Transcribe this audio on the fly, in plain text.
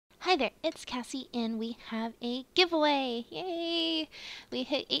Hi there, it's Cassie, and we have a giveaway! Yay! We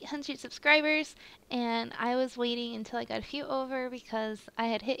hit 800 subscribers, and I was waiting until I got a few over because I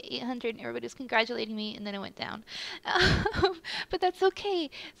had hit 800 and everybody was congratulating me, and then it went down. But that's okay,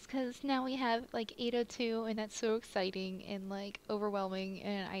 because now we have like 802, and that's so exciting and like overwhelming,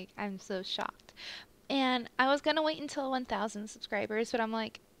 and I'm so shocked. And I was gonna wait until 1,000 subscribers, but I'm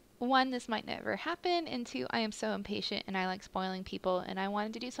like, one, this might never happen, and two, I am so impatient and I like spoiling people, and I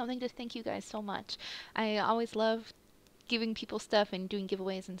wanted to do something to thank you guys so much. I always love giving people stuff and doing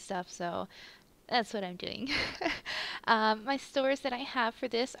giveaways and stuff, so that's what I'm doing. My stores that I have for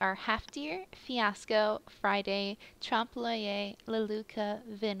this are Half Deer, Fiasco, Friday, Trompe l'oeil, leltuka,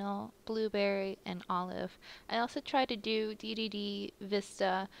 vinyl, blueberry, and olive. I also try to do DDD,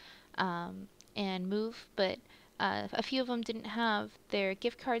 Vista, and Move, but a few of them didn't have their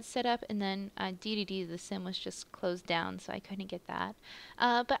gift cards set up, and then DDD, the sim, was just closed down, so I couldn't get that.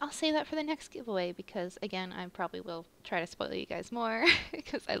 But I'll save that for the next giveaway because, again, I probably will try to spoil you guys more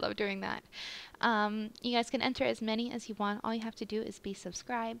because I love doing that. You guys can enter as many as you want. All you have to do is be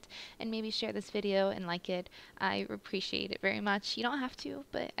subscribed and maybe share this video and like it. I appreciate it very much. You don't have to,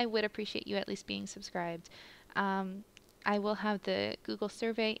 but I would appreciate you at least being subscribed. I will have the Google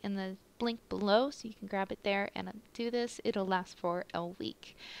survey in the link below so you can grab it there and do this. It'll last for a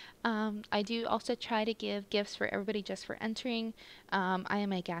week. I do also try to give gifts for everybody just for entering. I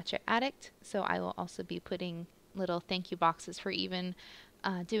am a gacha addict, so I will also be putting little thank you boxes for even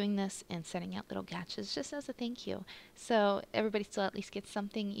doing this and sending out little gachas just as a thank you. So everybody still at least gets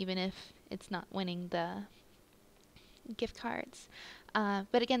something, even if it's not winning the gift cards.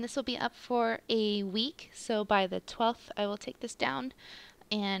 But again, this will be up for a week, so by the 12th I will take this down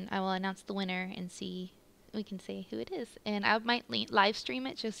and I will announce the winner and see, we can say who it is. And I might live stream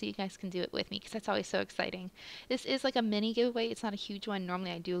it just so you guys can do it with me because that's always so exciting. This is like a mini giveaway. It's not a huge one.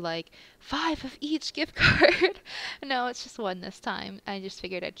 Normally I do like 5 of each gift card. No, it's just one this time. I just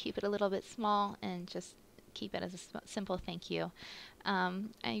figured I'd keep it a little bit small and just keep it as a simple thank you.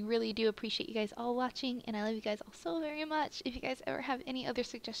 I really do appreciate you guys all watching, and I love you guys all so very much. If you guys ever have any other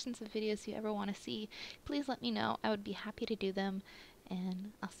suggestions of videos you ever want to see, please let me know. I would be happy to do them,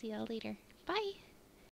 and I'll see y'all later. Bye!